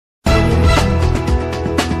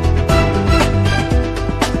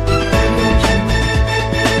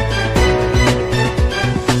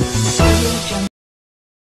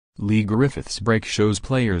Leigh Griffiths' break shows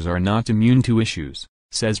players are not immune to issues,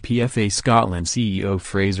 says PFA Scotland CEO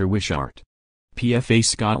Fraser Wishart. PFA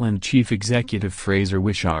Scotland Chief Executive Fraser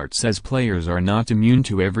Wishart says players are not immune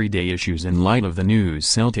to everyday issues in light of the news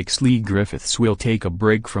Celtic's Leigh Griffiths will take a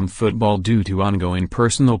break from football due to ongoing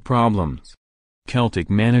personal problems. Celtic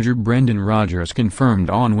manager Brendan Rodgers confirmed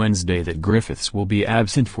on Wednesday that Griffiths will be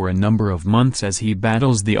absent for a number of months as he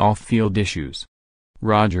battles the off-field issues.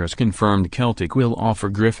 Rodgers confirmed Celtic will offer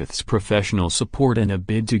Griffiths professional support in a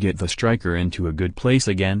bid to get the striker into a good place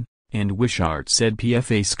again, and Wishart said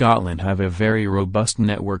PFA Scotland have a very robust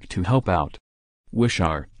network to help out.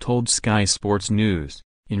 Wishart told Sky Sports News,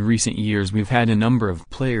 "In recent years we've had a number of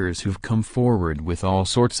players who've come forward with all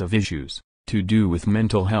sorts of issues, to do with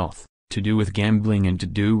mental health, to do with gambling and to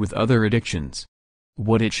do with other addictions.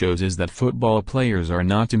 What it shows is that football players are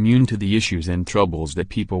not immune to the issues and troubles that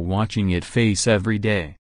people watching it face every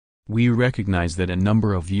day. We recognize that a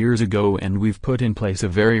number of years ago and we've put in place a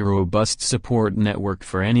very robust support network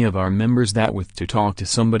for any of our members that with to talk to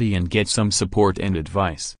somebody and get some support and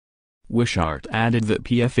advice." Wishart added that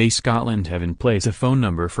PFA Scotland have in place a phone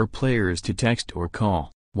number for players to text or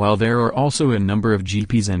call, while there are also a number of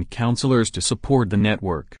GPs and counsellors to support the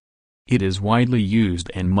network. It is widely used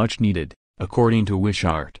and much needed, according to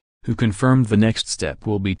Wishart, who confirmed the next step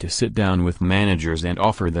will be to sit down with managers and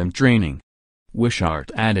offer them training. Wishart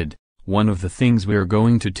added, "One of the things we're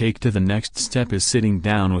going to take to the next step is sitting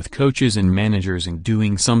down with coaches and managers and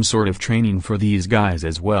doing some sort of training for these guys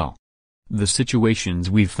as well. The situations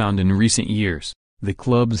we've found in recent years, the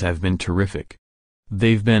clubs have been terrific.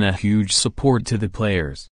 They've been a huge support to the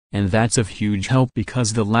players, and that's of huge help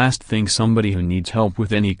because the last thing somebody who needs help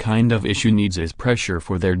with any kind of issue needs is pressure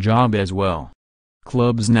for their job as well.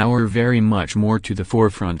 Clubs now are very much more to the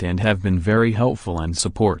forefront and have been very helpful and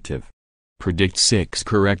supportive. Predict 6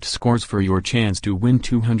 correct scores for your chance to win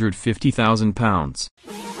 £250,000.